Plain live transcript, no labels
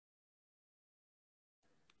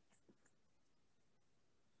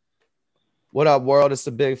What up, world? It's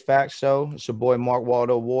the Big Fact Show. It's your boy Mark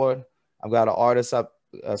Waldo Ward. I've got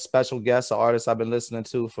a special guest, an artist I've been listening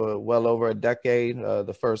to for well over a decade.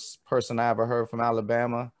 The first person I ever heard from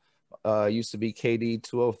Alabama used to be KD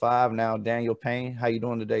 205. Now Daniel Payne. How you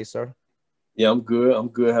doing today, sir? Yeah, I'm good. I'm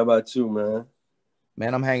good. How about you, man?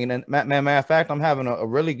 Man, I'm hanging in. Matter of fact, I'm having a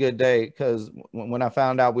really good day because when I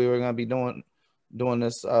found out we were going to be doing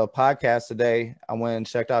this podcast today, I went and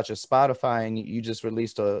checked out your Spotify, and you just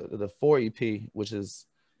released the 4 EP, which is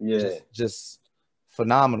Yeah, just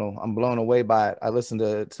phenomenal. I'm blown away by it. I listened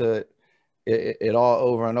to it all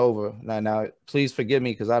over and over. Now, please forgive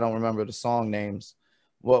me because I don't remember the song names.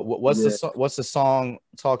 yeah. What's the song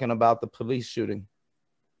talking about the police shooting?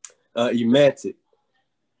 Emantic.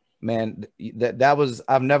 Man, that was,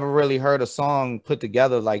 I've never really heard a song put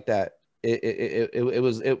together like that.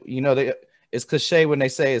 It's cliche when they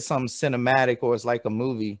say it's something cinematic or it's like a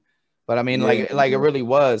movie, but I mean, Yeah, like it really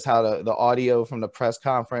was how the audio from the press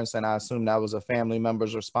conference, and I assume that was a family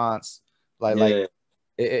member's response. Like yeah.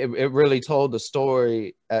 it really told the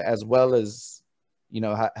story as well as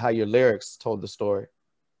how your lyrics told the story.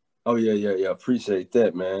 Oh yeah, yeah, yeah. Appreciate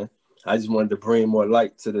that, man. I just wanted to bring more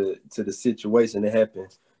light to the situation that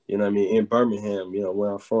happened. You know what I mean, in Birmingham,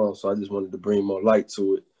 where I'm from. So I just wanted to bring more light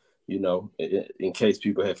to it, in case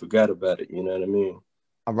people had forgot about it. You know what I mean?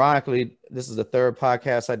 Ironically, this is the third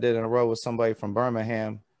podcast I did in a row with somebody from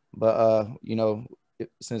Birmingham. But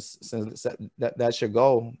since that's your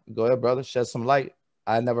goal, go ahead, brother, shed some light.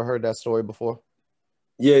 I never heard that story before.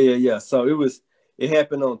 Yeah, yeah, yeah. So it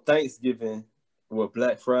happened on Thanksgiving,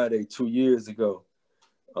 Black Friday 2 years ago.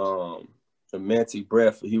 Romantic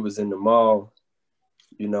Breath, he was in the mall.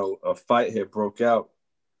 A fight had broke out.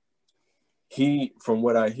 From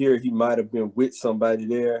what I hear, he might have been with somebody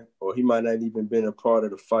there, or he might not even been a part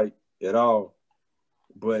of the fight at all.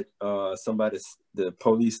 But the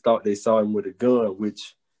police thought they saw him with a gun,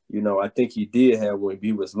 which, I think he did have when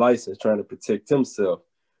he was licensed, trying to protect himself.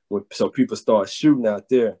 So people started shooting out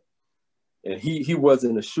there. And he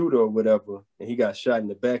wasn't a shooter or whatever, and he got shot in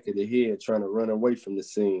the back of the head trying to run away from the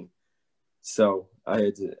scene. So I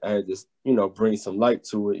had to bring some light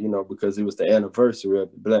to it, because it was the anniversary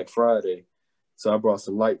of Black Friday. So I brought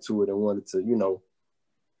some light to it and wanted to,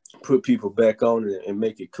 put people back on it and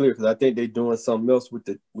make it clear, because I think they're doing something else with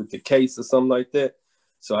the case or something like that.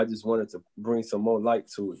 So I just wanted to bring some more light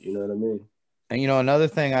to it. You know what I mean? And another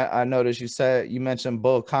thing I noticed, you mentioned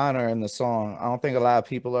Bull Connor in the song. I don't think a lot of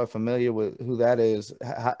people are familiar with who that is.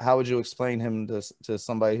 How would you explain him to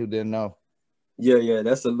somebody who didn't know? Yeah, yeah,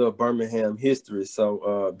 that's a little Birmingham history.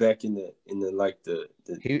 So back in the like the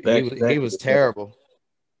he back in was the day. terrible.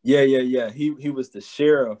 Yeah, yeah, yeah. He was the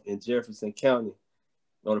sheriff in Jefferson County,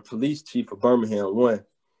 or the police chief of Birmingham one.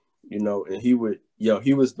 And he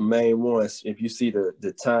was the main one. If you see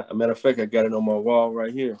the time, a matter of fact, I got it on my wall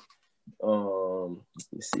right here. Let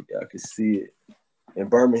me see, I can see it in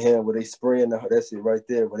Birmingham where they spraying that's it right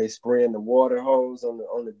there, where they spraying the water hose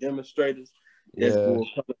on the demonstrators. That's Yeah, Bull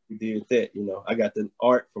Connor who did that. I got the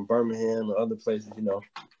art from Birmingham and other places, on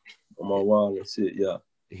my wall and shit. Yeah.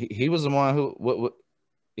 he was the one who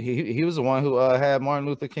he was the one who had Martin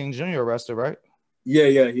Luther King Jr. arrested, right? Yeah,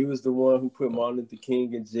 yeah. He was the one who put Martin Luther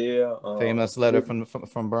King in jail. Famous letter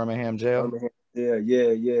from Birmingham jail. Birmingham. Yeah,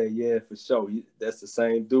 yeah, yeah, yeah, for sure. That's the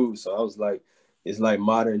same dude. So I was like, it's like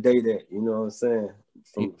modern day that, you know what I'm saying?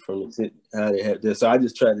 From how they have this. So I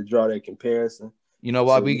just tried to draw that comparison.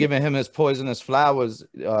 While So we giving him his poisonous flowers,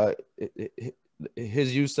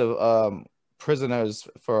 his use of prisoners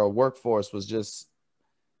for a workforce was just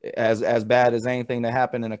as bad as anything that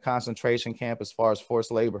happened in a concentration camp as far as forced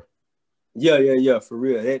labor. yeah, yeah, yeah, for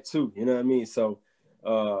real. That too. You know what I mean? So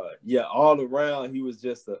yeah, all around he was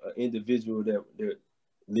just an individual that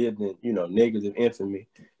lived in, negative infamy.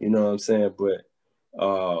 You know what I'm saying? But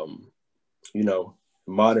you know,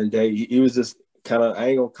 modern day, he was just kind of, I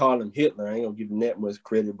ain't gonna call him Hitler, I ain't gonna give him that much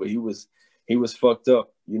credit, but he was fucked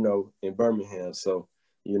up, in Birmingham. So,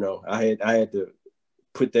 I had to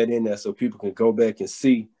put that in there so people can go back and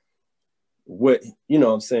see what, what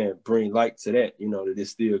I'm saying, bring light to that, that it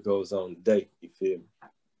still goes on today. You feel me?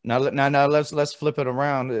 Now let's flip it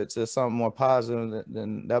around to something more positive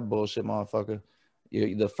than that bullshit, motherfucker.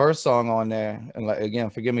 The first song on there, and like again,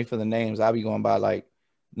 forgive me for the names. I'll be going by like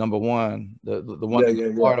number one, the one Yeah, that yeah,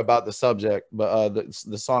 goes yeah. hard about the subject, but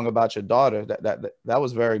the song about your daughter that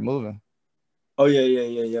was very moving. Oh yeah, yeah,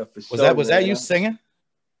 yeah, yeah, for Was sure, that you man. singing?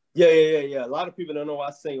 Yeah, yeah, yeah, yeah. A lot of people don't know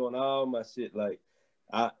I sing on all my shit. Like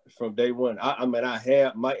I from day one. I mean,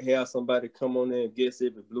 might have somebody come on there and guess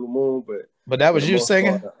every blue moon, but But that for was the you most part,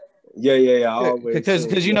 singing? Yeah. I always Because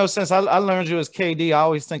sing. you Yeah. know, since I learned you as KD, I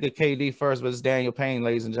always think of KD first, but it's Daniel Payne,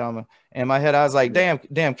 ladies and gentlemen. In my head, I was like, damn,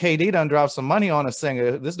 KD done dropped some money on a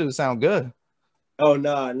singer. This dude sound good. Oh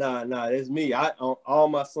nah. That's me. I on all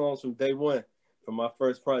my songs from day one, from my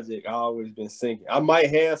first project, I always been singing. I might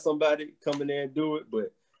have somebody come in there and do it,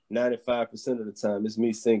 but 95% of the time it's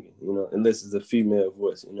me singing, you know, unless it's a female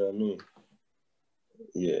voice, you know what I mean?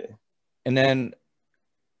 Yeah. And then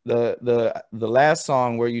the last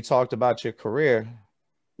song where you talked about your career,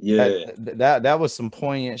 Yeah. that was some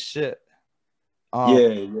poignant shit.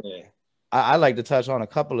 Yeah. I like to touch on a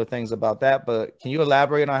couple of things about that, but can you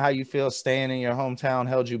elaborate on how you feel staying in your hometown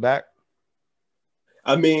held you back?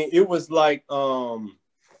 I mean, it was like I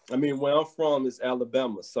mean, where I'm from is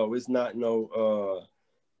Alabama, so it's not no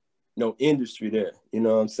industry there. You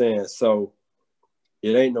know what I'm saying? So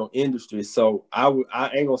it ain't no industry. So I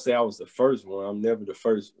ain't gonna say I was the first one. I'm never the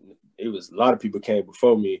first. It was a lot of people came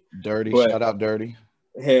before me, Dirty, but shout out Dirty.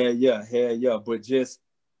 hell yeah. But just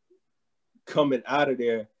coming out of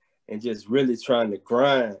there and just really trying to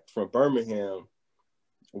grind from Birmingham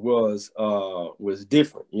was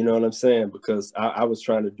different. You know what I'm saying? Because I was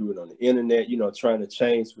trying to do it on the internet, you know, trying to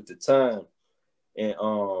change with the time. And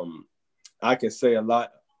I can say a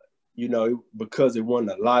lot, you know, because it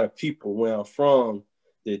wasn't a lot of people where I'm from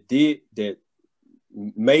that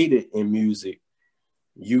made it in music.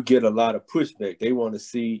 You get a lot of pushback. They want to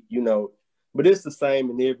see, you know, but it's the same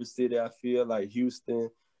in every city. I feel like Houston,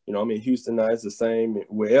 you know, I mean, Houston now is the same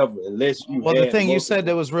wherever, unless you Well, the had thing you said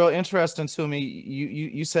multiple. that was real interesting to me,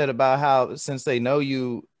 you said about how since they know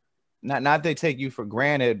you, not they take you for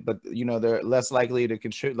granted, but you know they're less likely to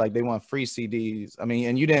contribute. Like they want free CDs. I mean,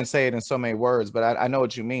 and you didn't say it in so many words, but I know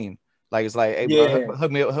what you mean. Like it's like, hey, bro, Yeah,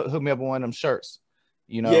 hook me up with one of them shirts.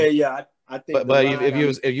 You yeah, know, yeah. I think the but line.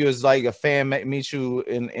 if you was like a fan meet you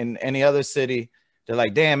in any other city, they're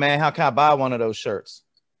like, damn man, how can I buy one of those shirts?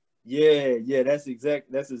 Yeah. That's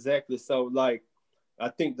exactly so. Like, I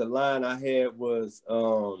think the line I had was,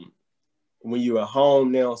 when you're at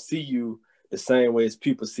home, they don't see you the same way as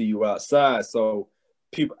people see you outside. So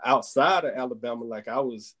people outside of Alabama, like I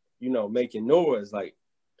was, you know, making noise, like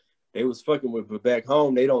they was fucking with, but back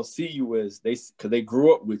home they don't see you as because they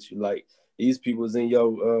grew up with you. Like these people was in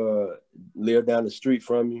your live down the street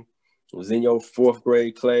from you, was in your fourth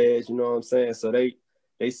grade class. You know what I'm saying? So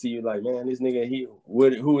they see you like, man, this nigga,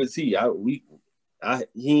 who is he?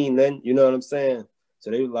 He ain't nothing. You know what I'm saying?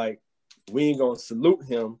 So they were like, we ain't gonna salute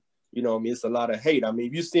him. You know what I mean? It's a lot of hate. I mean,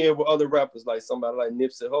 if you see it with other rappers, like somebody like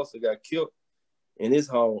Nipsey Hussle got killed in his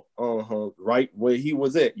home, right where he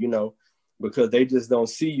was at, you know, because they just don't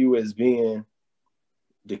see you as being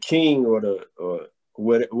the king or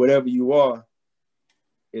whatever you are,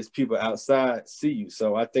 as people outside see you.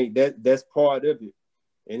 So I think that's part of it.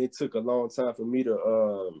 And it took a long time for me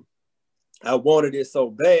to I wanted it so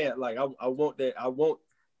bad. Like I want that. I want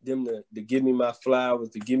them to give me my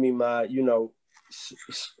flowers, to give me my, you know,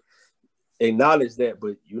 acknowledge that,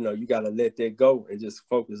 but you know, you got to let that go and just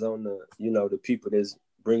focus on the, you know, the people that's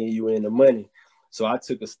bringing you in the money. So I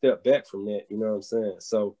took a step back from that, you know what I'm saying?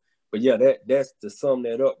 So, but yeah, that's to sum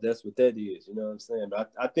that up. That's what that is, you know what I'm saying?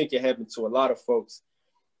 But I think it happened to a lot of folks.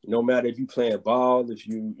 No matter if you playing ball, if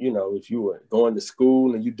you know, if you were going to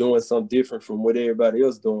school and you doing something different from what everybody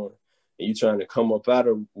else doing, and you trying to come up out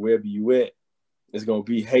of wherever you at, it's gonna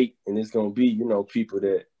be hate, and it's gonna be, you know, people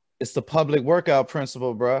that. It's the public workout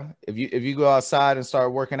principle, bro. If you go outside and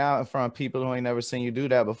start working out in front of people who ain't never seen you do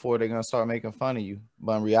that before, they're gonna start making fun of you.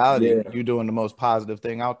 But in reality, Yeah, you're doing the most positive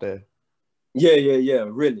thing out there. yeah,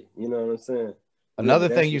 really, you know what I'm saying? Really, Another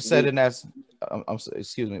thing that's you what it said is. in that,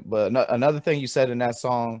 excuse me, but another thing you said in that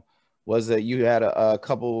song was that you had a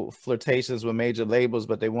couple flirtations with major labels,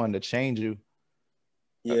 but they wanted to change you,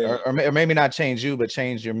 Yeah, or maybe not change you, but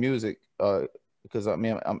change your music. Because I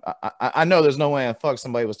mean, I know there's no way in fuck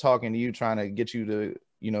somebody was talking to you trying to get you to,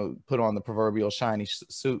 you know, put on the proverbial shiny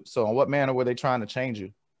suit. So in what manner were they trying to change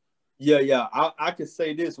you? yeah. I could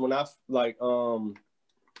say this when I like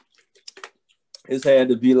it's had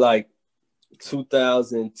to be like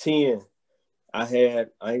 2010. I ain't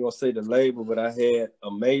gonna say the label, but I had a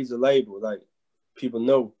major label. Like people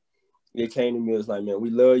know, they came to me, it was like, man, we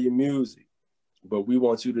love your music, but we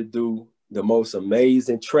want you to do the most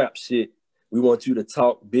amazing trap shit. We want you to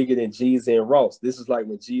talk bigger than Jeezy and Ross. This is like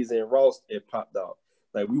when Jeezy and Ross had popped off.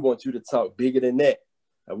 Like, we want you to talk bigger than that.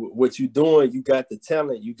 What you doing, you got the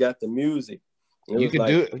talent, you got the music. And it You was could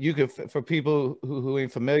like, do, you could, for people who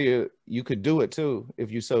ain't familiar, you could do it too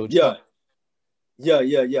if you so chose.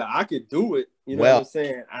 yeah, I could do it. You know what I'm Well,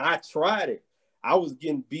 saying? And I tried it. I was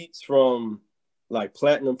getting beats from like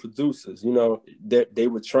platinum producers, you know, that they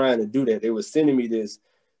were trying to do that. They were sending me this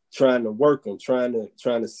trying to work them, trying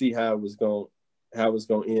to see how it was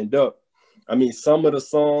gonna end up. I mean, some of the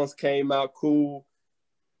songs came out cool,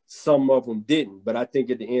 some of them didn't. But I think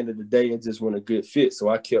at the end of the day, it just wasn't a good fit. So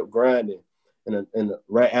I kept grinding. And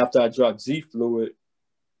right after I dropped G Fluid,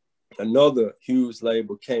 another huge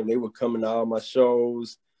label came. They were coming to all my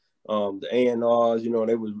shows, the A&Rs, you know,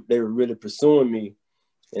 they were really pursuing me.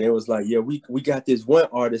 And it was like, yeah, we got this one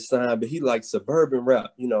artist signed, but he likes suburban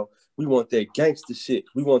rap. You know, we want that gangster shit.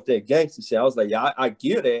 We want that gangster shit. I was like, yeah, I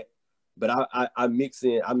get that, but I mix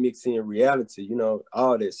in reality, you know,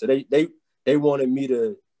 all that. So they wanted me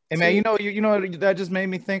to. Hey man, you know that just made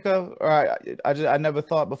me think of. All right, I never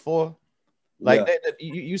thought before. Like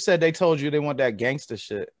you said, they told you they want that gangster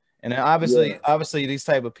shit, and then obviously these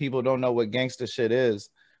type of people don't know what gangster shit is.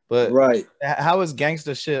 But right, how is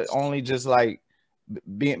gangster shit only just like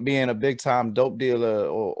being a big time dope dealer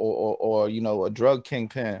or you know, a drug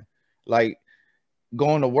kingpin? Like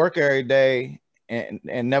going to work every day and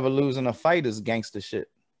never losing a fight is gangster shit.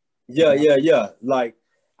 Yeah. Like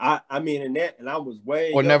I mean, and I was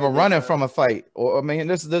way or never running from a fight. Or I mean,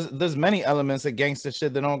 there's many elements of gangster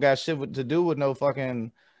shit that don't got shit to do with no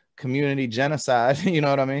fucking community genocide. You know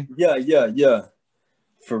what I mean? Yeah.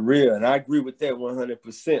 For real, and I agree with that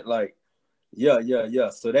 100%. Like, yeah.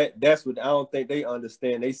 So that's what I don't think they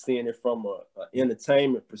understand. They seeing it from a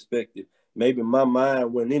entertainment perspective. Maybe my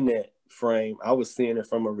mind went in that frame. I was seeing it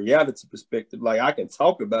from a reality perspective. Like I can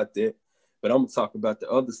talk about that, but I'm gonna talk about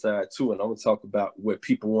the other side too, and I'm gonna talk about what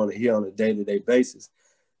people want to hear on a day-to-day basis.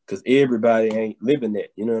 Because everybody ain't living that.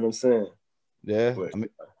 You know what I'm saying? Yeah. But, I mean,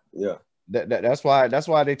 yeah. That's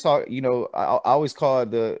why they talk, you know, I always call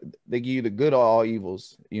it they give you the good of all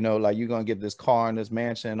evils, you know, like you're gonna get this car and this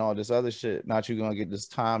mansion and all this other shit, not you're gonna get this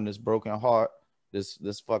time, this broken heart, this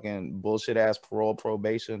fucking bullshit ass parole,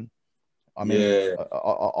 probation. I mean,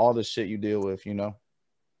 all the shit you deal with, you know.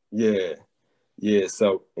 Yeah.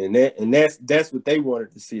 So that's what they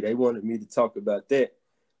wanted to see. They wanted me to talk about that,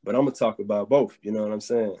 but I'm gonna talk about both. You know what I'm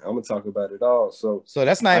saying? I'm gonna talk about it all. So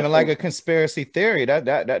that's not even like a conspiracy theory.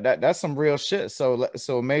 That's some real shit.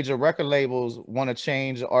 So major record labels want to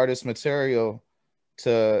change artist material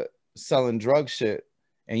to selling drug shit,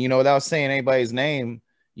 and you know, without saying anybody's name,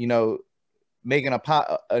 you know, making an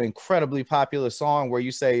incredibly popular song where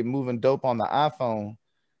you say moving dope on the iPhone.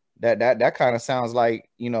 That kind of sounds like,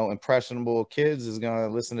 you know, impressionable kids is gonna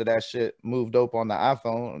listen to that shit, move dope on the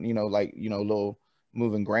iPhone, you know, like, you know, little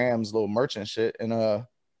moving grams, little merchant shit, and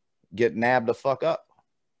get nabbed the fuck up.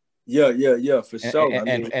 Yeah, for sure.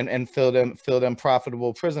 And fill them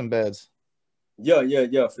profitable prison beds.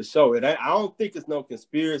 Yeah, for sure. And I don't think it's no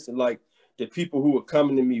conspiracy. Like the people who were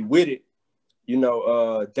coming to me with it, you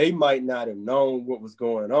know, they might not have known what was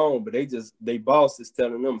going on, but they boss is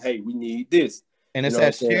telling them, hey, we need this. And it's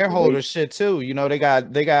that shareholder shit too. You know, they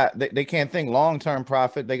can't think long-term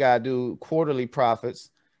profit. They gotta do quarterly profits.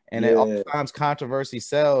 And it oftentimes controversy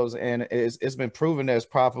sells, and it's been proven that it's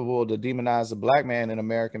profitable to demonize the black man in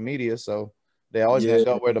American media. So they always gonna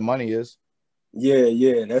go where the money is.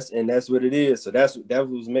 Yeah. That's what it is. So that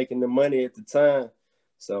was making the money at the time.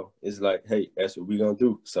 So it's like, hey, that's what we're gonna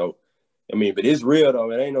do. So I mean, but it's real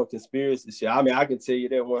though. It ain't no conspiracy shit. I mean, I can tell you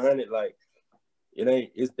that 100, like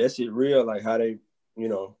it's that shit real, like how they, you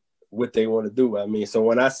know, what they want to do. I mean, so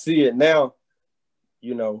when I see it now,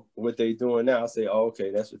 you know, what they doing now, I say, oh,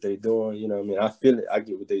 okay, that's what they doing. You know what I mean? I feel it. I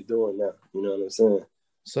get what they doing now. You know what I'm saying?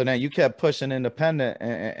 So then you kept pushing independent,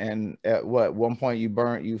 and at one point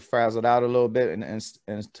you frazzled out a little bit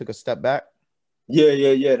and took a step back.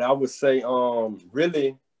 Yeah. I would say,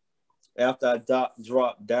 really, after I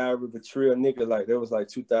dropped Diary of a Trill Nigga, like that was like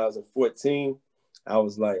 2014. I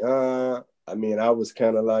was like, I mean, I was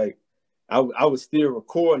kind of like, I was still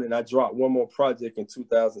recording. I dropped one more project in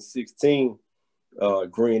 2016,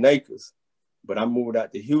 Green Acres, but I moved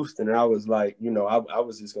out to Houston, and I was like, you know, I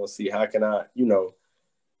was just gonna see how can I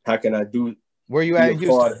do. Where you at in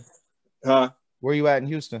Houston? Huh? Where you at in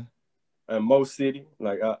Houston? Mo City,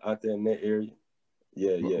 like out there in that area.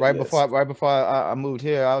 Yeah. Right before I moved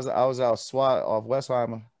here, I was out SWAT off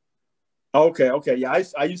Westheimer. Okay. Yeah,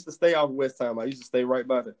 I used to stay off Westheimer. I used to stay right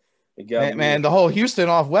by the man, the whole Houston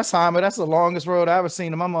off Westheimer, that's the longest road I ever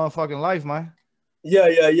seen in my motherfucking life, man. Yeah.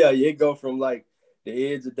 It go from like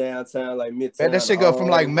the edge of downtown, like midtown. Man, that shit go from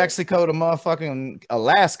like Mexico to motherfucking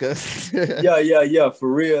Alaska. yeah,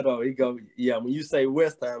 for real though. It go, yeah, when you say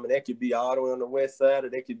Westheimer, that could be all the way on the west side, or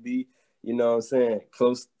that could be, you know what I'm saying,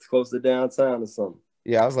 close to downtown or something.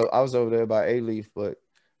 Yeah, I was over there by A-Leaf, but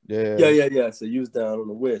yeah. So you was down on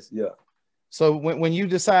the west, yeah. So when you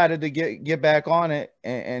decided to get back on it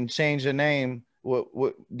and change your name,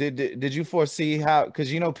 what did you foresee how? Because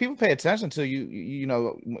people pay attention to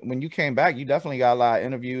you. When you came back, you definitely got a lot of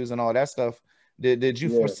interviews and all that stuff. Did you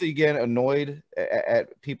Yeah. foresee getting annoyed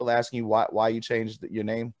at people asking you why you changed your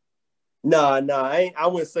name? Nah, I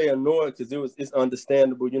wouldn't say annoyed because it's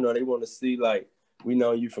understandable. They want to see like we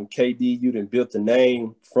know you from KD. You done built a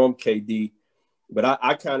name from KD, but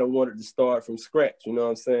I kind of wanted to start from scratch. You know what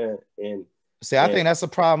I'm saying? See, I think that's a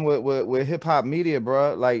problem with hip hop media,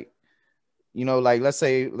 bro. Like, like let's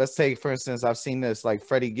take for instance, I've seen this, like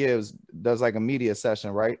Freddie Gibbs does like a media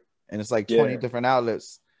session, right? And it's like 20 different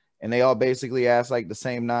outlets, and they all basically ask like the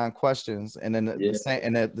same 9 questions, and then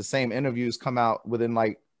the same interviews come out within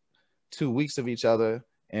like 2 weeks of each other.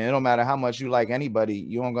 And it don't matter how much you like anybody,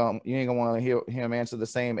 you ain't gonna want to hear him answer the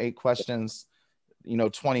same 8 questions,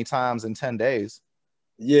 20 times in 10 days.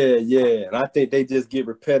 Yeah. And I think they just get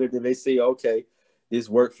repetitive. They say, okay, this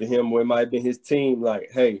worked for him, or it might have been his team.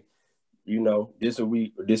 Like, hey, this what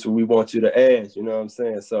we want you to ask. You know what I'm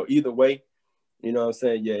saying? So either way, you know what I'm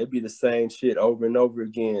saying? Yeah, it'd be the same shit over and over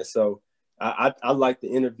again. So I like the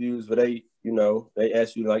interviews where they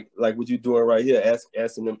ask you like what you doing right here,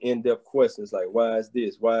 asking them in-depth questions like why is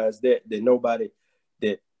this, why is that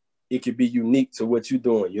that it could be unique to what you're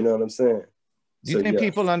doing. You know what I'm saying? Do you think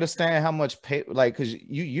people understand how much pay, like, because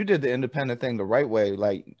you did the independent thing the right way?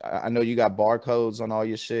 Like, I know you got barcodes on all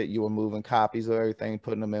your shit. You were moving copies of everything,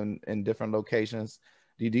 putting them in different locations.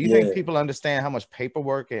 Do you think people understand how much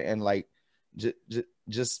paperwork and like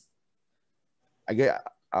just I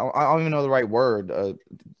don't even know the right word.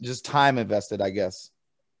 Just time invested, I guess.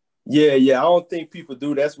 Yeah. I don't think people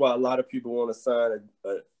do. That's why a lot of people want to sign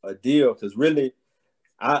a deal, because really,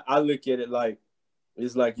 I look at it like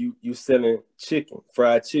it's like you selling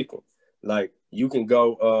fried chicken. Like you can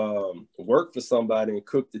go work for somebody and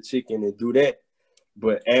cook the chicken and do that,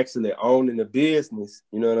 but actually owning the business,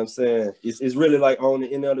 you know what I'm saying? It's really like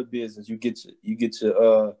owning any other business. You get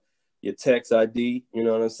your tax ID, you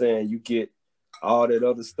know what I'm saying? You get all that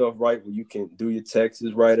other stuff right where you can do your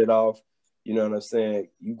taxes, write it off. You know what I'm saying?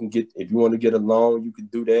 You can get, if you want to get a loan, you can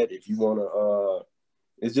do that. If you want to,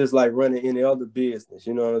 it's just like running any other business.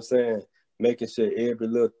 You know what I'm saying? Making sure every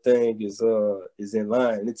little thing is in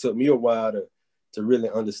line. It took me a while to really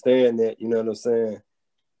understand that. You know what I'm saying?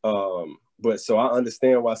 But so I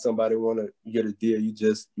understand why somebody want to get a deal. You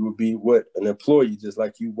would be an employee, just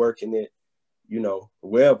like you working at,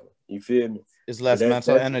 wherever. You feel me? It's less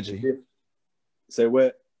mental energy. Say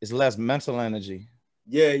what? It's less mental energy.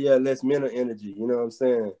 Yeah, less mental energy. You know what I'm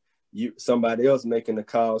saying? Somebody else making the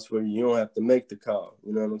calls for you. You don't have to make the call.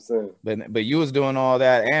 You know what I'm saying? But you was doing all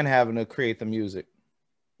that and having to create the music.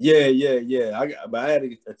 Yeah. I had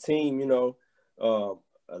a team. A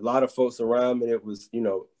lot of folks around me that was,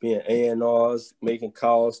 being A&Rs, making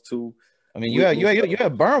calls to. I mean, you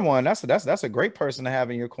had Burn One. That's a great person to have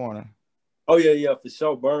in your corner. Oh yeah, for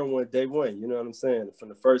sure. Burn One, day one. You know what I'm saying? From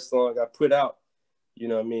the first song I put out, you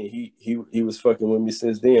know what I mean? He was fucking with me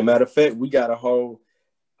since then. Matter of fact, we got a whole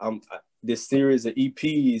this series of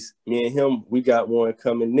EPs. Me and him, we got one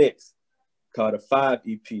coming next called a 5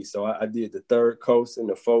 EP. So I did the 3rd Coast and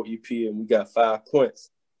the 4 EP, and we got 5 points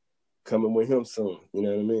coming with him soon. You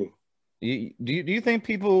know what I mean? Do you think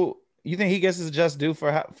you think he gets his just due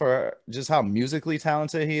for just how musically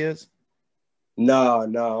talented he is? No, I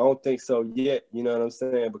don't think so yet. You know what I'm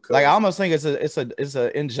saying? Because like I almost think it's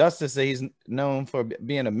a injustice that he's known for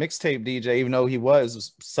being a mixtape DJ, even though he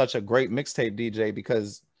was such a great mixtape DJ.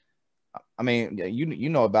 Because I mean, you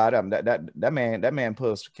know about him. That man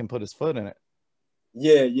can put his foot in it.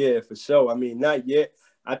 Yeah, for sure. I mean, not yet.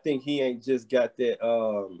 I think he ain't just got that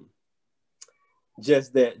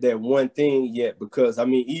just that one thing yet, because I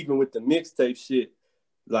mean, even with the mixtape shit,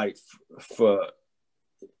 like for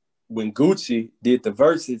when Gucci did the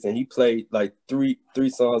verses and he played like three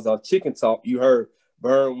songs off Chicken Talk, you heard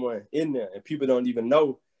Burn One in there, and people don't even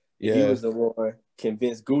know he was the one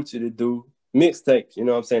convinced Gucci to do mixtapes. You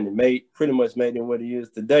know what I'm saying? It pretty much made him what he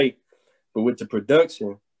is today. But with the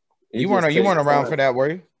production, you weren't around for that, were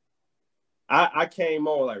you? I came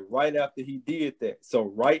on like right after he did that. So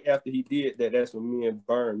right after he did that, that's when me and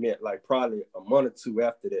Burn met, like probably a month or 2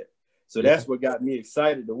 after that. So that's what got me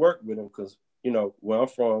excited to work with him, because where I'm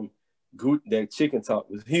from, that Chicken Talk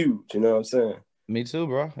was huge. You know what I'm saying? Me too,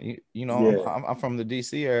 bro. I'm from the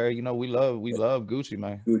DC area. We love Gucci,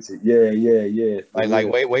 man. Gucci, yeah.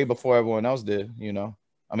 Like way before everyone else did.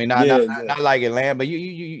 I mean, not like Atlanta, but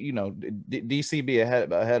DC be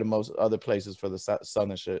ahead of most other places for the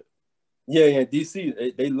southern shit. Yeah,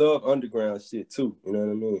 DC, they love underground shit too. You know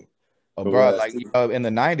what I mean? Oh, bro, like in the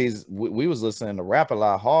 90s, we was listening to rap a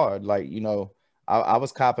lot hard. Like, I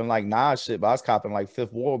was copping like Nas shit, but I was copping like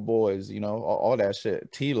Fifth Ward Boys, you know, all that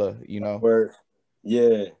shit. Tila, you know. Word.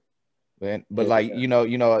 Yeah. But Yeah. like,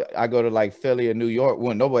 I go to like Philly or New York,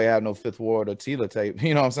 when nobody have no Fifth Ward or Tila tape.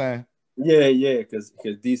 You know what I'm saying? Yeah, because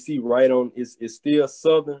DC right on it's still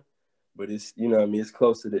southern, but it's you know what I mean it's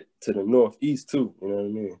close to the northeast too. You know what I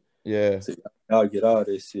mean? Yeah. So y'all get all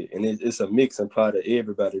this shit, and it's a mixing pot of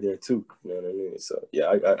everybody there too. You know what I mean? So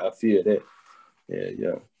yeah, I feel that.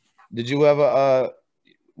 Yeah. Did you ever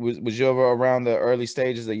was you ever around the early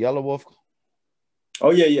stages of Yellow Wolf?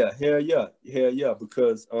 Oh yeah, hell yeah.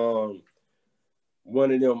 Because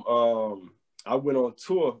one of them I went on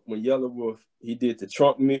tour when Yellow Wolf he did the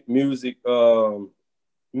Trump music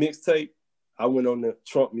mixtape. I went on the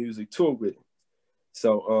Trump music tour with him.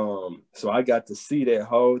 So I got to see that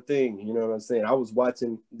whole thing. You know what I'm saying? I was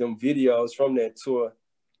watching them videos from that tour.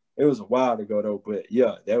 It was a while ago though, but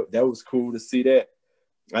yeah, that was cool to see that.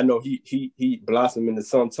 I know he blossomed into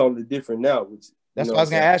something totally different now, which you That's know what I what I'm was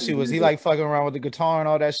gonna saying. ask you. Was he like fucking around with the guitar and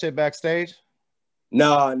all that shit backstage?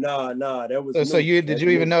 Nah. That was So new. did That's you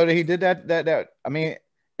even new. know that he did that? I mean,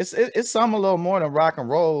 it's some a little more than rock and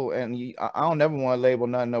roll, and I don't never want to label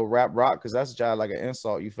nothing no rap rock because that's just like an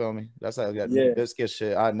insult. You feel me? That's like that Yeah, Biscuit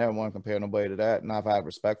shit. I never want to compare nobody to that. Not if I have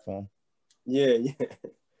respect for him. yeah.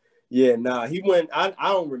 Yeah, nah, he went. I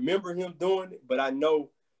don't remember him doing it, but I know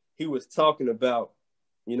he was talking about,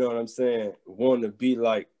 you know what I'm saying, wanting to be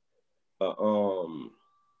like, a,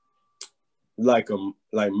 like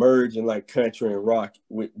merging like country and rock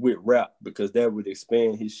with rap because that would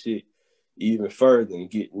expand his shit even further and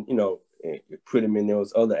get and put him in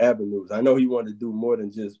those other avenues. I know he wanted to do more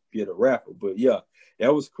than just be a rapper, but yeah,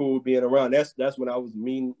 that was cool being around. That's when I was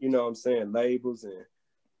meeting, you know what I'm saying, labels and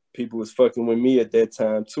people was fucking with me at that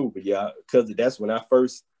time too. But yeah, because that's when I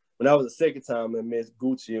was the second time I met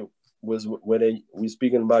Gucci was where we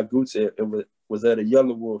speaking about Gucci. It was at a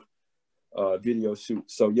Yellow Wolf video shoot.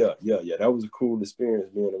 So yeah, that was a cool experience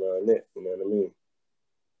being around that. You know what I mean?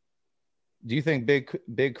 Do you think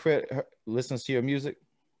Big Crit listens to your music?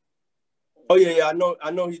 Oh yeah.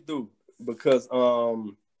 I know he do because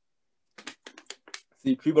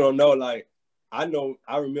see, people don't know. Like I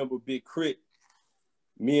remember Big Crit.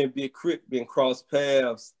 Me and Big Crit been cross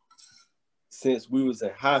paths since we was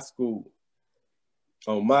in high school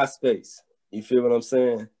on MySpace. You feel what I'm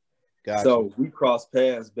saying? Gotcha. So we crossed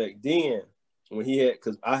paths back then when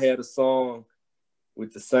because I had a song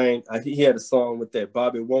with the same, he had a song with that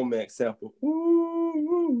Bobby Womack sample.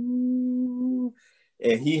 Ooh,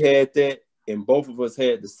 and he had that, and both of us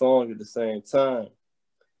had the song at the same time.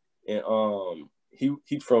 And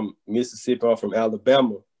he from Mississippi, I'm from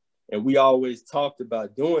Alabama, and we always talked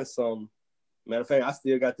about doing something. Matter of fact, I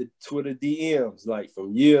still got the Twitter DMs like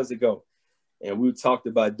from years ago. And we talked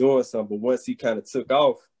about doing something, but once he kind of took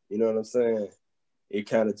off, you know what I'm saying? It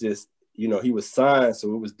kind of just, he was signed,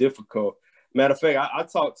 so it was difficult. Matter of fact, I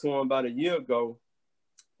talked to him about a year ago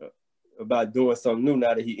about doing something new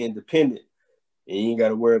now that he independent. And you ain't got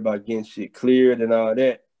to worry about getting shit cleared and all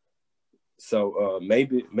that. So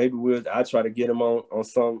maybe I try to get him on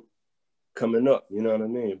something coming up, you know what I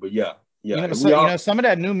mean? But yeah. Some of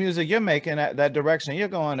that new music you're making, that direction you're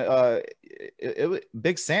going,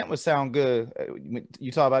 Big Sam would sound good.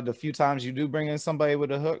 You talk about the few times you do bring in somebody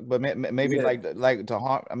with a hook, but maybe like to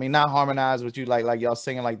not harmonize with you like y'all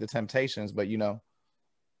singing like the Temptations, but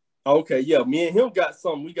Okay, yeah, me and him got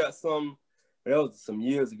some. We got some. That was some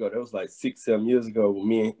years ago. That was like 6-7 years ago.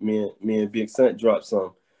 Me and Big Sam dropped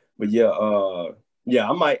some. But yeah,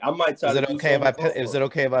 I might try. Is to it do okay Is it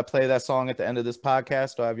okay if I play that song at the end of this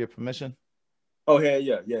podcast? Do I have your permission? Oh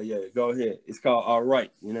yeah. Go ahead. It's called All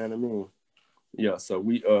Right. You know what I mean? Yeah. So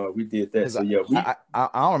we did that. So yeah, I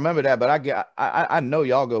don't remember that, but I know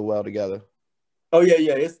y'all go well together. Oh yeah.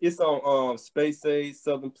 It's on Space Age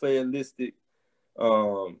Southern Playalistic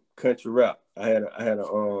country rap. I had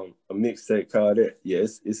a mixtape called that. Yeah,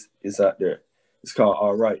 it's out there. It's called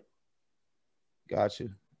All Right. Got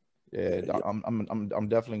you. Yeah. I'm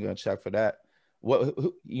definitely gonna check for that.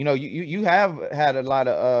 You have had a lot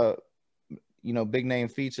of big name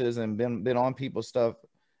features and been on people's stuff.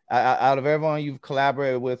 Out of everyone you've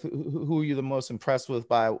collaborated with, who are you the most impressed with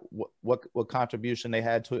by what contribution they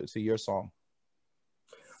had to your song?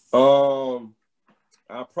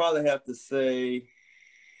 I probably have to say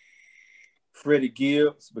Freddie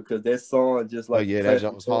Gibbs because that song just like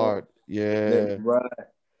that was hard. Yeah, right.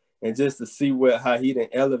 And just to see how he done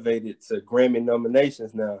elevated to Grammy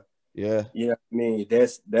nominations now. Yeah, you know what I mean.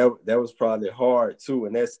 That was probably hard too,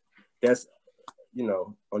 and that's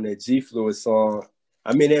on that G Fluid song.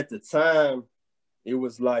 I mean, at the time, it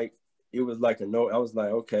was like it was like a no. I was like,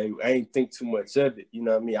 okay, I ain't think too much of it. You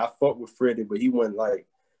know what I mean? I fought with Freddie, but he wasn't like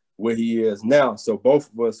what he is now. So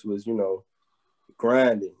both of us was, you know,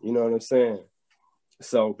 grinding. You know what I'm saying?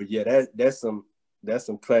 So, but yeah, that's some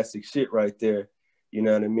classic shit right there. You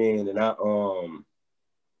know what I mean? And I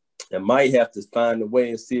might have to find a way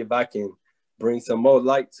and see if I can bring some more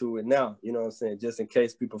light to it now. You know what I'm saying? Just in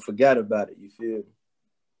case people forgot about it. You feel me?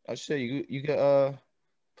 Oh shit, you could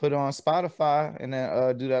put it on Spotify and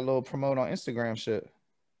then do that little promote on Instagram shit.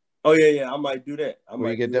 Oh yeah, I might do that. I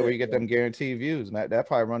Where you might get do that, where that. you get them guaranteed views. And that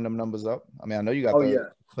probably run them numbers up. I mean, I know you got Oh the yeah.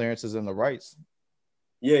 clearances and the rights.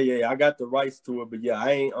 Yeah. I got the rights to it, but yeah,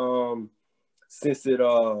 I ain't since it what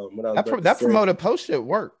I was about to That say. promoted post shit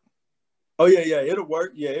work. Oh yeah, it'll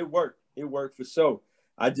work. Yeah, it worked. It worked for sure.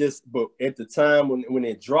 But at the time when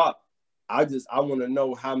it dropped, I want to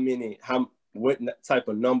know what type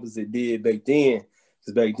of numbers it did back then.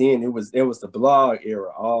 Because back then it was the blog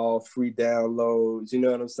era, all free downloads. You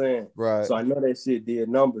know what I'm saying? Right. So I know that shit did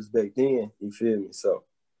numbers back then. You feel me? So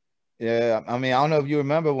Yeah, I mean, I don't know if you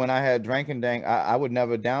remember when I had Drank and Dank, I would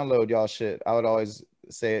never download y'all shit. I would always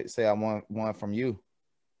say I want one from you.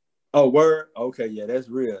 oh word, okay, yeah, that's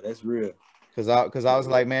real. That's real. Cause I was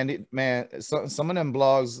like, man, some of them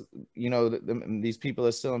blogs, you know, these people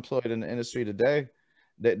are still employed in the industry today.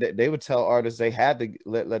 They would tell artists they had to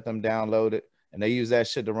let them download it, and they use that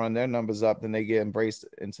shit to run their numbers up. Then they get embraced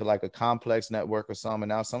into like a complex network or something. And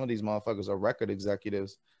now some of these motherfuckers are record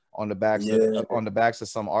executives Yeah, on the backs of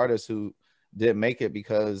some artists who didn't make it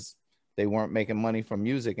because they weren't making money from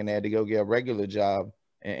music and they had to go get a regular job.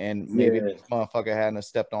 And maybe yeah. this motherfucker hadn't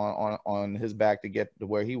stepped on his back to get to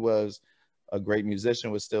where he was. A great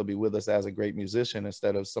musician would still be with us as a great musician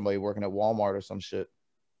instead of somebody working at Walmart or some shit.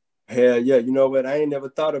 Hell yeah, you know what? I ain't never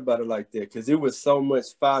thought about it like that because it was so much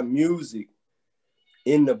fire music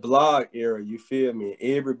in the blog era. You feel me?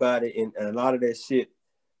 Everybody and a lot of that shit.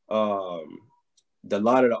 Um, a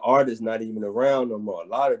lot of the artists not even around no more. A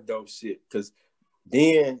lot of dope shit because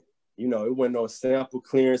then it wasn't no sample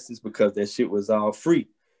clearances because that shit was all free.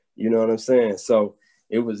 You know what I'm saying? So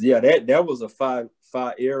it was that was a fire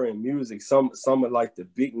era in music. Some of like the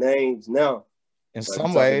big names now. In Like we some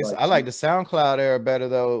talking ways, like I like the SoundCloud era better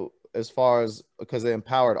though, as far as because it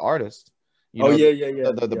empowered artists. You oh know,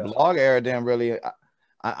 the yeah. blog era didn't really.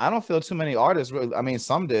 I don't feel too many artists. Really, I mean,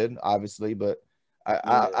 some did obviously, but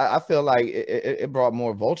Yeah. I feel like it brought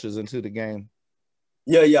more vultures into the game.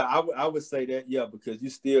 Yeah. I would say that, yeah, because you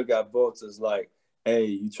still got voters like, hey,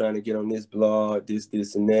 you trying to get on this blog, this,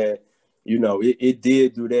 and that. It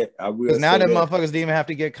did do that. I Because will now say that that. motherfuckers didn't even have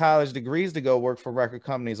to get college degrees to go work for record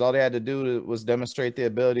companies. All they had to do was demonstrate the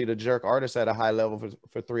ability to jerk artists at a high level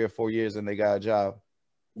for 3 or 4 years, and they got a job.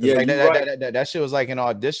 Because Yeah, like you right. that shit was like an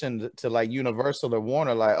audition to like Universal or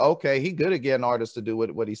Warner. Like, okay, he good at getting artists to do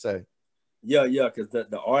what he say. Yeah, because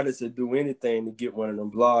the artists would do anything to get one of them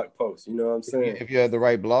blog posts. You know what I'm saying? If you had the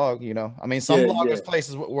right blog, you know. I mean, some Yeah. bloggers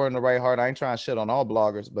places were in the right heart. I ain't trying to shit on all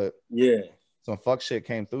bloggers, but Yeah. some fuck shit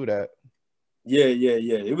came through that. Yeah.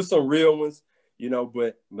 It was some real ones,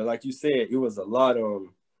 but like you said, it was a lot of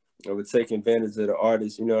taking advantage of the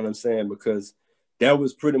artists, you know what I'm saying? Because that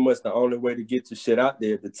was pretty much the only way to get your shit out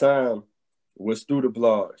there at the time was through the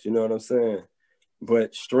blogs, you know what I'm saying?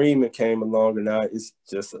 But streaming came along and now it's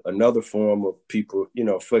just another form of people,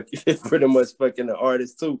 pretty much fucking the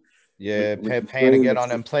artists too. Yeah, With the paying to get streaming on shit.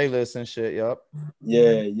 them playlists and shit. Yup.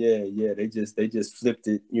 Yeah. They just flipped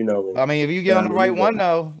it, and I mean, if you get on found the a right new way. one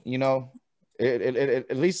though,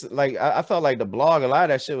 at least like I felt like the blog, a lot of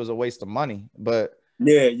that shit was a waste of money. But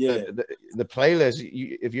Yeah. the playlist,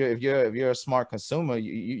 if you're a smart consumer,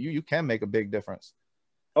 you can make a big difference.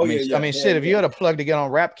 Oh yeah. Hell Shit, if you yeah. had a plug to get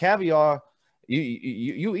on Rap Caviar,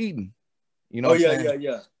 you eating. You know Oh what I'm saying?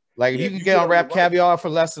 yeah. Like if Yeah, you if can you get get on on the Rap right. Caviar for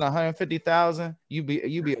less than 150,000, you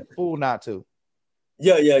be a fool not to.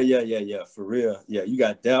 Yeah. For real. Yeah, you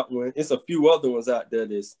got that one. It's a few other ones out there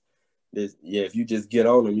yeah, if you just get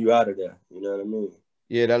on them, you out of there. You know what I mean?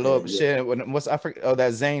 Yeah, that Yeah, little yeah. shit. What's I forget? Oh,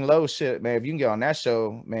 that Zane Lowe shit, man. If you can get on that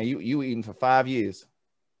show, man, you eating for 5 years.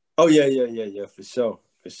 Oh yeah, for sure.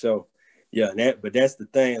 For sure. Yeah, but that's the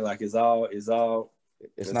thing. Like It's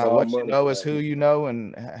it's not all what you know, it's monetized. who you know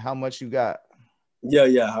and how much you got.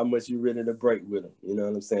 Yeah. How much you ready to break with them? You know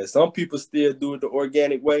what I'm saying? Some people still do it the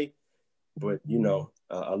organic way, but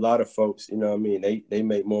a lot of folks, you know what I mean, they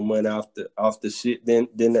make more money off the shit than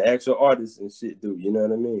the actual artists and shit do. You know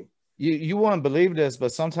what I mean? You won't believe this,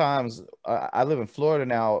 but sometimes I live in Florida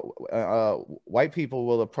now. White people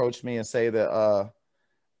will approach me and say that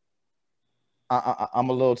I'm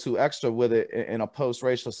a little too extra with it in a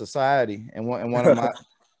post-racial society, and one of my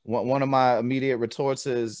One of my immediate retorts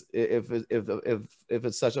is if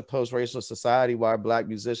it's such a post-racial society, why are black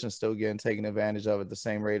musicians still getting taken advantage of at the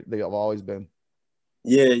same rate they have always been?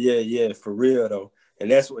 Yeah, for real though. And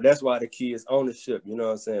that's why the key is ownership. You know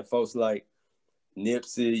what I'm saying? Folks like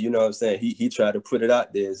Nipsey, you know what I'm saying? He tried to put it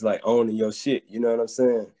out there. It's like owning your shit. You know what I'm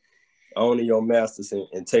saying? Owning your masters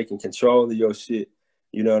and taking control of your shit.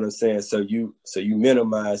 You know what I'm saying? So you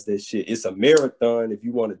minimize that shit. It's a marathon if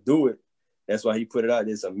you want to do it. That's why he put it out.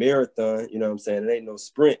 It's a marathon. You know what I'm saying? It ain't no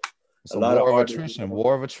sprint. It's A a lot of war of artists, attrition.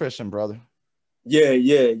 War of attrition, brother.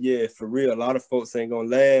 yeah, for real. A lot of folks ain't gonna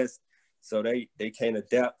last, so they can't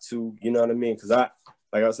adapt to. You know what I mean? Because like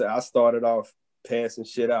I said, I started off passing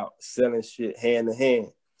shit out, selling shit hand to hand.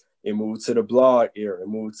 It moved to the blog era. It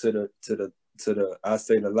moved to the I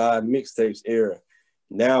say the live mixtapes era.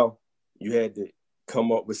 Now you had to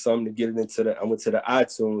come up with something to get it into the. I went to the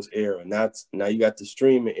iTunes era. Now you got the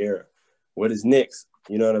streaming era. What is next?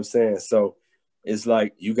 You know what I'm saying? So it's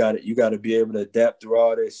like you got to be able to adapt through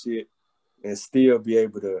all that shit and still be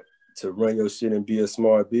able to run your shit and be a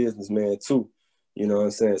smart businessman too. You know what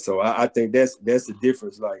I'm saying? So I think that's the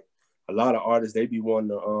difference. Like a lot of artists, they be wanting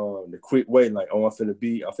the quick way. Like, oh, I'm finna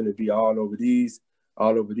be all over these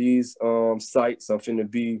sites. I'm finna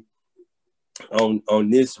be on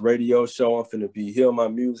this radio show. I'm finna be hear my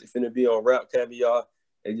music. Finna be on Rap Caviar.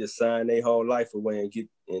 They just sign their whole life away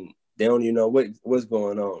and they don't even know what's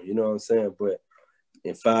going on. You know what I'm saying? But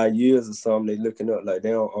in 5 years or something, they looking up like they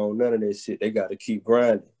don't own none of that shit. They got to keep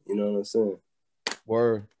grinding. You know what I'm saying?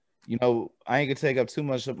 Word. You know, I ain't gonna take up too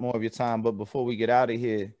much more of your time, but before we get out of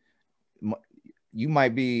here, you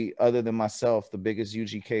might be, other than myself, the biggest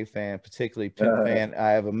UGK fan, particularly Pimp fan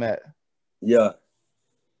I ever met. Yeah.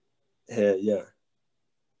 Yeah.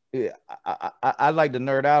 Yeah, I'd like to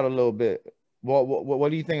nerd out a little bit. What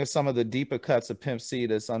do you think of some of the deeper cuts of Pimp C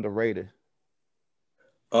that's underrated?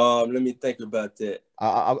 Let me think about that.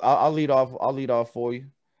 I'll lead off. I'll lead off for you.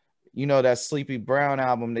 You know that Sleepy Brown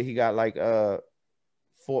album that he got like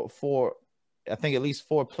four, I think at least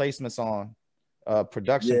 4 placements on,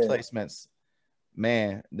 production placements.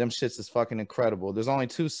 Man, them shits is fucking incredible. There's only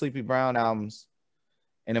 2 Sleepy Brown albums,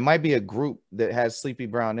 and it might be a group that has Sleepy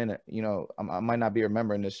Brown in it. You know, I might not be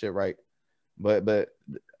remembering this shit right, but them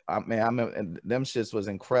shits was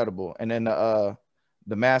incredible. And then the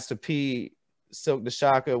Master P, Silk the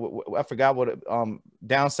Shocker, I forgot what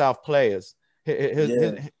Down South Players.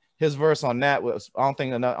 His verse on that was, I don't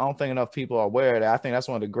think enough people are aware of that. I think that's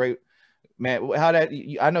one of the great, man. How that,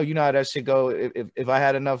 I know you know how that shit go. If I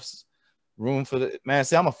had enough room for the, man,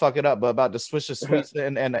 see, I'm gonna fuck it up, but about the Swisher Sweets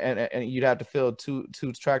and you'd have to fill two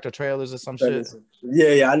tractor trailers or some shit.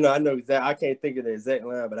 Yeah, I know exactly. I can't think of the exact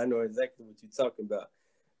line, but I know exactly what you're talking about.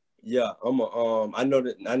 Yeah, I know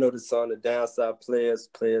the song, the Downside Players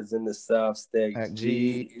in the South Stack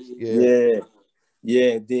G.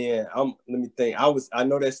 Yeah. Then let me think. I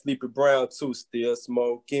know that Sleepy Brown too. Still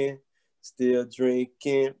smoking, still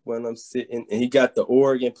drinking when I'm sitting, and he got the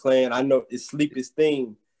organ playing. I know it's Sleepy's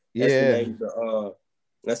Theme. That's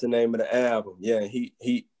the name of the album. Yeah,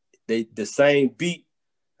 they the same beat.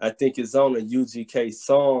 I think it's on a UGK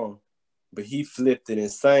song, but he flipped it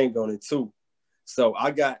and sang on it too. So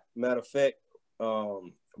I got, matter of fact,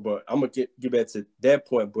 but I'm gonna get back to that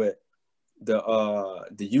point. But the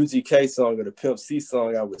UGK song or the Pimp C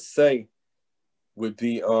song, I would say, would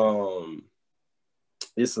be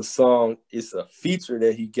it's a song, it's a feature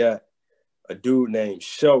that he got a dude named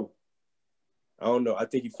Show. I don't know, I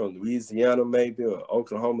think he's from Louisiana maybe, or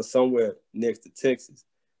Oklahoma, somewhere next to Texas.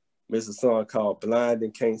 It's a song called Blind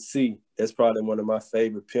and Can't See. That's probably one of my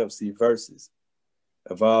favorite Pimp C verses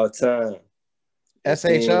of all time.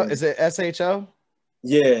 SHO? Is it SHO?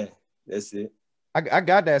 Yeah, that's it. I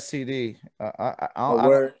got that CD. I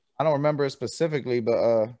don't remember it specifically,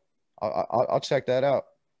 but I'll check that out.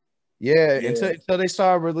 Yeah, until they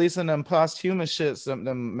started releasing them posthumous shits,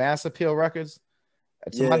 them Mass Appeal records.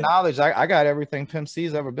 To my knowledge, I got everything Pimp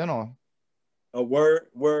C's ever been on. A word.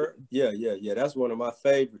 Yeah. That's one of my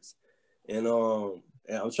favorites. And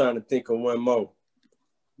I'm trying to think of one more.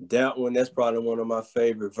 That one, that's probably one of my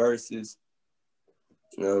favorite verses.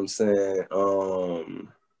 You know what I'm saying?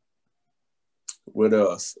 What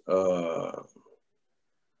else?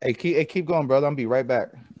 Hey, keep going, brother. I'm be right back.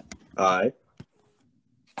 All right.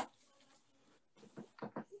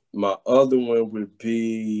 My other one would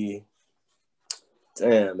be,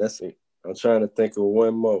 damn, that's it. I'm trying to think of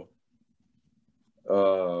one more.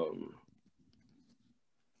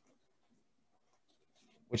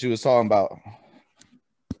 What you was talking about?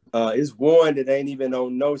 It's one that ain't even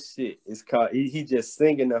on no shit. It's called, he just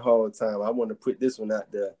singing the whole time. I want to put this one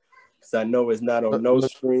out there because I know it's not on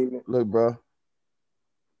streaming. Look, bro.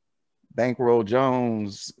 Bankroll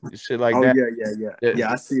Jones, shit like Oh that.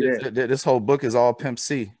 yeah. I see that. This whole book is all Pimp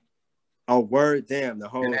C. Oh word, damn, the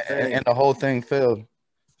And, whole and, thing. and the whole thing filled.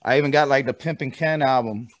 I even got like the Pimp and Ken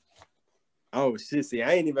album. Oh shit, see,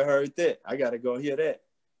 I ain't even heard that. I gotta go hear that.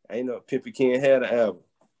 I ain't know Pimpy Ken had an album.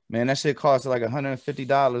 Man, that shit cost like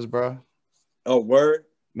 $150, bro. Oh word.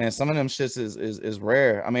 Man, some of them shits is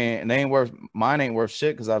rare. I mean, they ain't worth mine ain't worth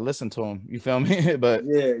shit because I listen to them. You feel me? But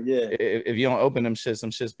Yeah. if you don't open them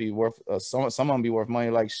shits be worth some of them be worth money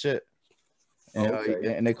like shit. And,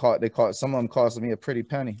 Okay. and they caught some of them costing me a pretty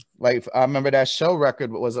penny. Like I remember that show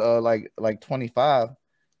record was like 25,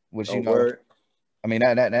 which Oh you know, word. I mean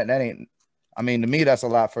that ain't. I mean to me that's a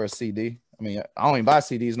lot for a CD. I mean I don't even buy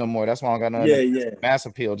CDs no more. That's why I don't got none of Yeah. mass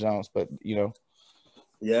appeal Jones. But you know.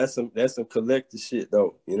 Yeah, that's some collector shit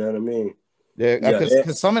though. You know what I mean? Yeah, Yeah,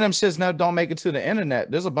 because some of them shits now don't make it to the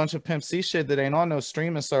internet. There's a bunch of Pimp C shit that ain't on no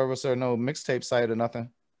streaming service or no mixtape site or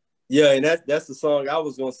nothing. yeah, and that's the song I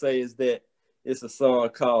was gonna say is that it's a song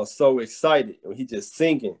called "So Excited" and he just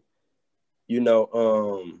singing. You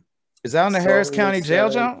know, Is that on the Harris so County Jail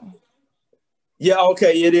excited. jump? Yeah,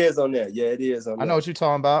 okay, it is on there. Yeah, it is on I know there. what you're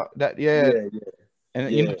talking about. That yeah, Yeah,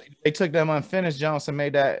 and you know yeah. they took them unfinished Jones and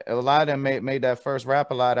made that a lot of them made that first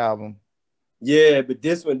Rap a Lot album. Yeah, but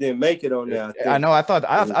this one didn't make it on there, I I think. know. I thought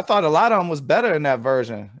a lot of them was better in that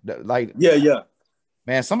version. Like, Yeah.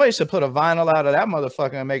 man, somebody should put a vinyl out of that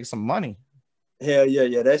motherfucker and make some money. Hell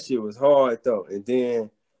yeah. That shit was hard though. And then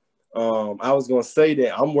I was gonna say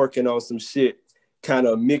that I'm working on some shit kind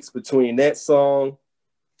of mixed between that song,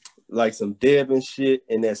 like some Devin shit,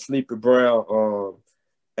 and that Sleepy Brown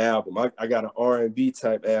album. I got an R&B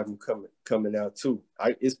type album coming out too.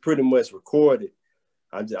 It's pretty much recorded.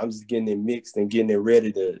 I'm just getting it mixed and getting it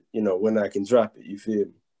ready to, you know, when I can drop it. You feel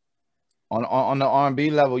me? On the R&B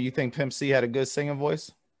level, you think Pimp C had a good singing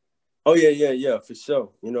voice? Oh yeah, for sure.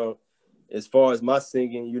 You know, as far as my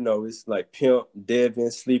singing, you know, it's like Pimp,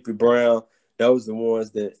 Devin, Sleepy Brown. Those are the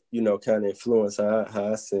ones that, you know, kind of influence how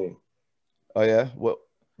I sing. Oh yeah.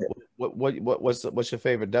 What's your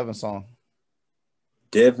favorite Devin song?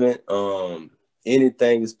 Devin,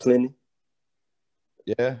 anything is plenty.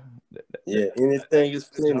 Yeah. Yeah, anything is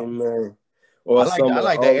plenty, man. Or I some of the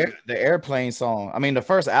like old. the airplane song. I mean, the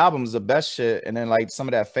first album is the best shit, and then like some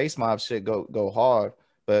of that Face Mob shit go hard.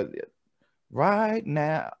 But right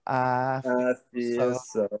now I feel I feel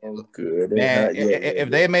so so good. man. If Yeah.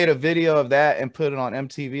 they made a video of that and put it on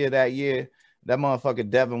MTV of that year, that motherfucker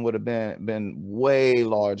Devin would have been way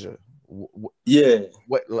larger. Yeah.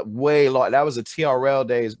 Way large. That was the TRL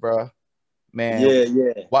days, bro. Man,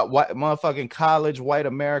 Yeah. what motherfucking college white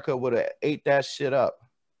America would have ate that shit up.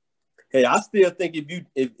 Hey, I still think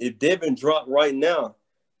if Devin dropped right now,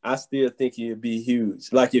 I still think he'd be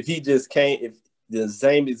huge. Like if he just came, if the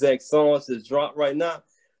same exact songs just dropped right now,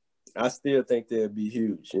 I still think they'd be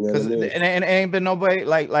huge. You know what I Cause mean? and ain't been nobody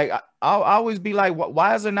like I'll always be like, why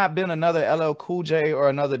has there not been another LL Cool J or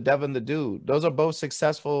another Devin the Dude? Those are both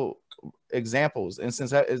successful examples. And since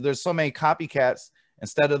there's so many copycats,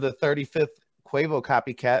 instead of the 35th Quavo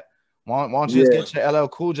copycat, why don't you just Yeah. get your LL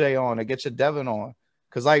Cool J on or get your Devin on?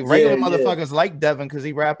 Cause like regular Yeah. motherfuckers like Devin because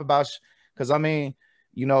he rap about. Cause I mean,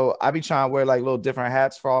 you know, I be trying to wear like little different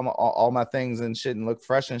hats for all my things and shit and look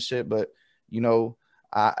fresh and shit, but you know.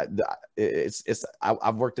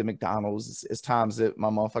 I've worked at McDonald's. It's times that my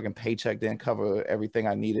motherfucking paycheck didn't cover everything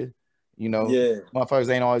I needed. You know, Yeah. motherfuckers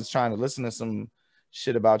ain't always trying to listen to some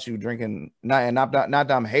shit about you drinking. Not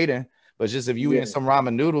that I'm hating, but just if you eating some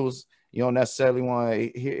ramen noodles, you don't necessarily want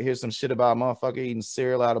to hear some shit about a motherfucker eating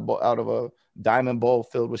cereal out of a diamond bowl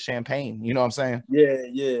filled with champagne. You know what I'm saying?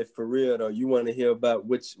 Yeah, for real though. You want to hear about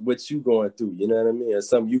what you going through, you know what I mean? Or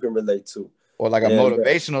something you can relate to. Or like a Yeah.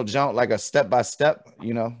 motivational jump, like a step by step,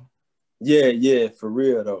 you know. Yeah, for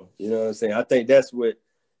real though. You know what I'm saying? I think that's what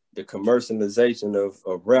the commercialization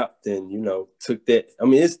of rap then, you know, took that. I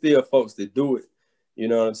mean, it's still folks that do it, you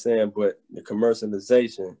know what I'm saying? But the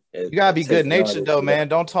commercialization You gotta be good taken out natured of though, it. man.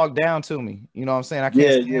 Don't talk down to me. You know what I'm saying? I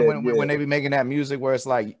can't stand Yeah. when they be making that music where it's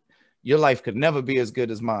like your life could never be as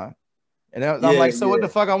good as mine. And I'm Yeah, like, so what the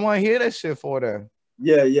fuck I want to hear that shit for then?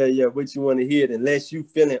 yeah. What you want to hear, unless you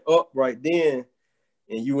feeling up right then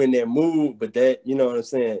and you in that mood, but that, you know what I'm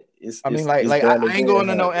saying? I mean, It's like down I the ain't going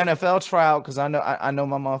to no warehouse. NFL trial because I know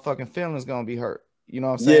my motherfucking feelings gonna be hurt. You know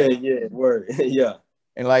what I'm saying? Yeah, word. Yeah.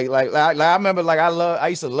 And like I remember like I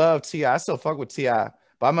used to love T.I. I still fuck with T.I.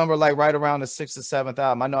 But I remember like right around the 6th or 7th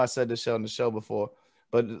album. I know I said this shit on the show before,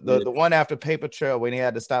 but the one after Paper Trail when he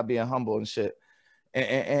had to stop being humble and shit.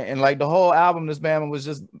 And like the whole album, this man was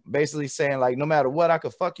just basically saying like, no matter what, I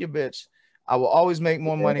could fuck your bitch. I will always make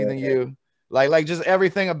more money than you. Like just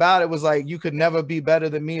everything about it was like you could never be better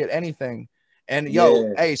than me at anything. And yo,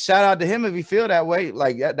 Yeah, hey, shout out to him if you feel that way.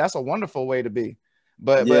 Like that's a wonderful way to be.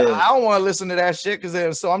 But yeah, I don't want to listen to that shit because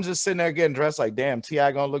then so I'm just sitting there getting dressed like, damn,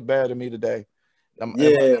 T.I. gonna look better than me today.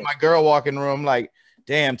 yeah, My girl walk in the room like,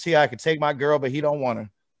 damn, T.I. could take my girl, but he don't want her.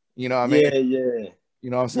 You know what I mean? yeah, yeah. You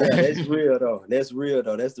know what I'm Yeah, that's saying? real though. That's real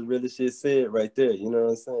though. That's the realest shit said right there. You know what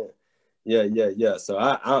I'm saying? Yeah, yeah, yeah. So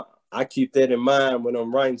I keep that in mind when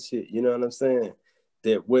I'm writing shit. You know what I'm saying?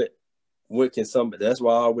 That what can somebody? That's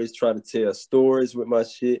why I always try to tell stories with my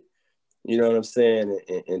shit. You know what I'm saying?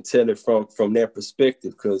 And tell it from that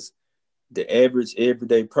perspective, because the average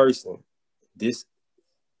everyday person, this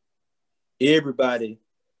everybody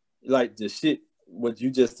like the shit what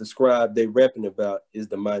you just described they rapping about is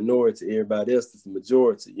the minority. Everybody else is the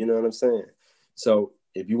majority. You know what I'm saying? So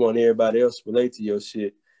if you want everybody else to relate to your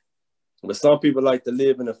shit, but some people like to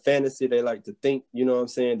live in a fantasy. They like to think, you know what I'm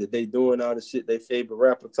saying, that they doing all the shit they favorite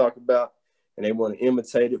rapper talk about, and they want to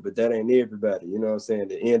imitate it, but that ain't everybody. You know what I'm saying? At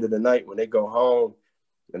the end of the night, when they go home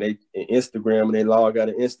and they Instagram and they log out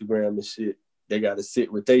of Instagram and shit, they got to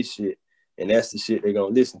sit with their shit, and that's the shit they're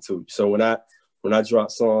gonna listen to. So when I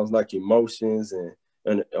drop songs like Emotions and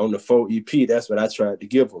on the 4 EP, that's what I tried to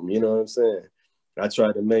give them. You know what I'm saying? I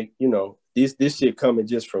tried to make, you know, this shit coming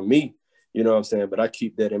just from me. You know what I'm saying? But I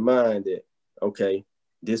keep that in mind that, okay,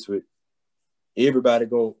 this would, everybody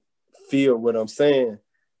gonna feel what I'm saying,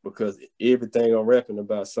 because everything I'm rapping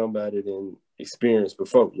about somebody didn't experience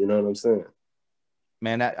before. You know what I'm saying?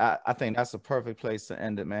 Man, I think that's a perfect place to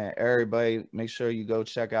end it, man. Everybody, make sure you go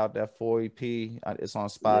check out that 4 EP. It's on Yeah.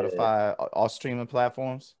 Spotify, all streaming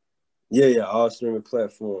platforms. Yeah, yeah, all streaming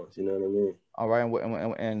platforms. You know what I mean? All right,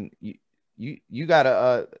 and you got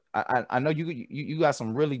I know you got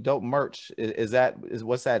some really dope merch. Is that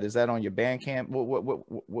what's that? Is that on your Bandcamp?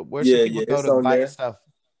 Where should Yeah, people yeah, go it's to on buy your there. stuff?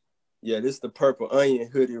 Yeah, this is the Purple Onion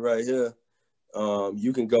hoodie right here.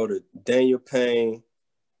 You can go to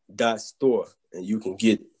DanielPayne.store and you can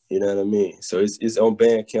get it. You know what I mean? So it's on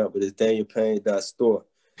Bandcamp, but it's DanielPayne.store.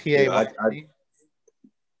 You know, I PAYE.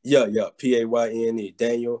 yeah, yeah, Payne,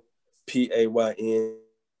 Daniel, Payne.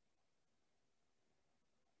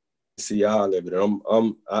 See all of it.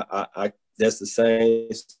 I that's the same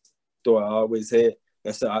store I always had.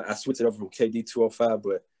 That's I switched it up from KD 205,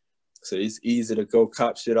 but so it's easy to go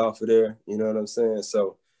cop shit off of there. You know what I'm saying?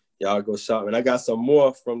 So y'all go shop. And I got some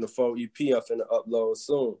more from the 4 EP I'm finna upload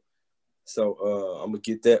soon. So I'm gonna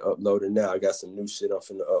get that uploaded now. I got some new shit I'm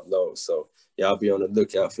finna upload. So y'all be on the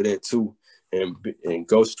lookout for that too. And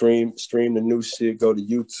go stream the new shit. Go to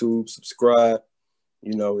YouTube, subscribe.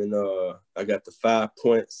 You know, and I got the 5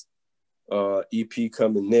 Points EP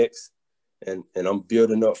coming next. And I'm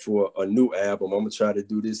building up for a new album. I'm gonna try to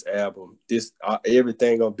do this album.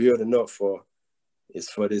 Everything I'm building up for is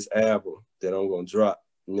for this album that I'm gonna drop.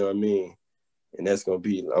 You know what I mean? And that's gonna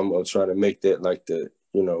be, I'm gonna try to make that like the,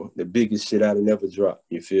 you know, the biggest shit I'd never dropped.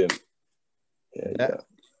 You feel me? Yeah, Yeah, yeah.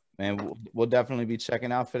 man, we'll definitely be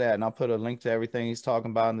checking out for that, and I'll put a link to everything he's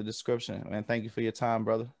talking about in the description. Man, thank you for your time,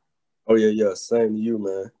 brother. Oh yeah, yeah. Same to you,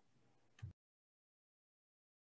 man.